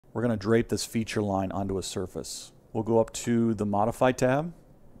we're going to drape this feature line onto a surface. We'll go up to the Modify tab.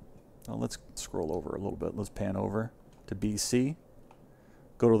 Now let's scroll over a little bit. Let's pan over to BC.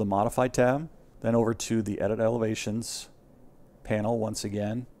 Go to the Modify tab, then over to the Edit Elevations panel once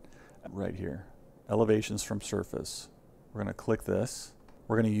again, right here. Elevations from surface. We're going to click this.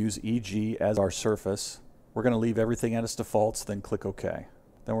 We're going to use EG as our surface. We're going to leave everything at its defaults, then click OK.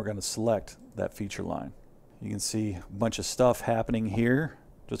 Then we're going to select that feature line. You can see a bunch of stuff happening here.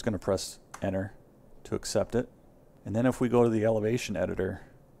 Just going to press Enter to accept it. And then if we go to the elevation editor,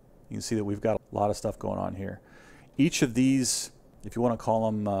 you can see that we've got a lot of stuff going on here. Each of these, if you want to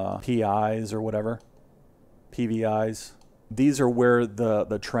call them PIs or whatever, PVIs, these are where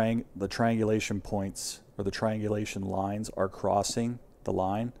the triangulation points or the triangulation lines are crossing the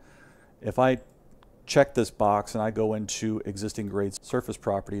line. If I check this box and I go into existing grade surface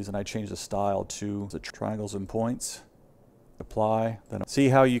properties and I change the style to the triangles and points, apply, then see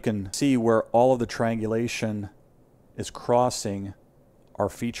how you can see where all of the triangulation is crossing our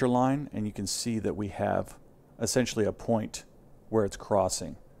feature line, and you can see that we have essentially a point where it's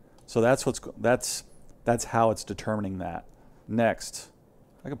crossing. So that's how it's determining that. Next,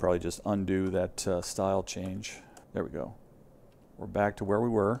 I could probably just undo that style change. There we go. We're back to where we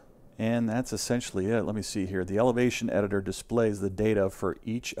were, and that's essentially it. Let me see here. The elevation editor displays the data for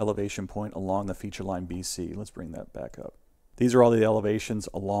each elevation point along the feature line BC. Let's bring that back up. These are all the elevations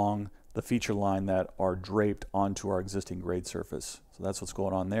along the feature line that are draped onto our existing grade surface. So that's what's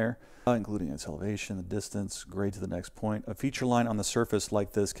going on there, including its elevation, the distance, grade to the next point. A feature line on the surface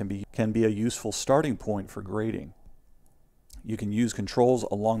like this can be a useful starting point for grading. You can use controls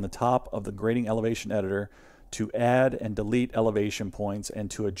along the top of the grading elevation editor to add and delete elevation points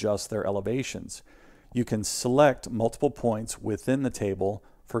and to adjust their elevations. You can select multiple points within the table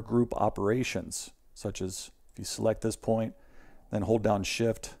for group operations, such as if you select this point, then hold down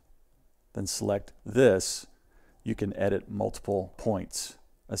Shift, then select this, you can edit multiple points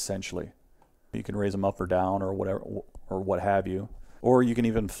essentially. You can raise them up or down or whatever, or what have you, or you can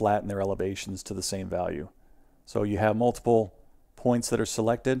even flatten their elevations to the same value. So you have multiple points that are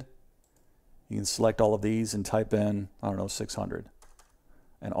selected. You can select all of these and type in, I don't know, 600,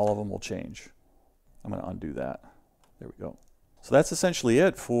 and all of them will change. I'm going to undo that. There we go. So that's essentially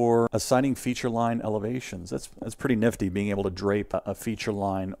it for assigning feature line elevations. That's pretty nifty, being able to drape a feature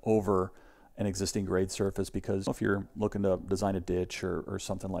line over an existing grade surface, because if you're looking to design a ditch or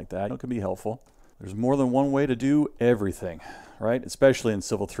something like that, it can be helpful. There's more than one way to do everything, right? Especially in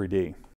Civil 3D.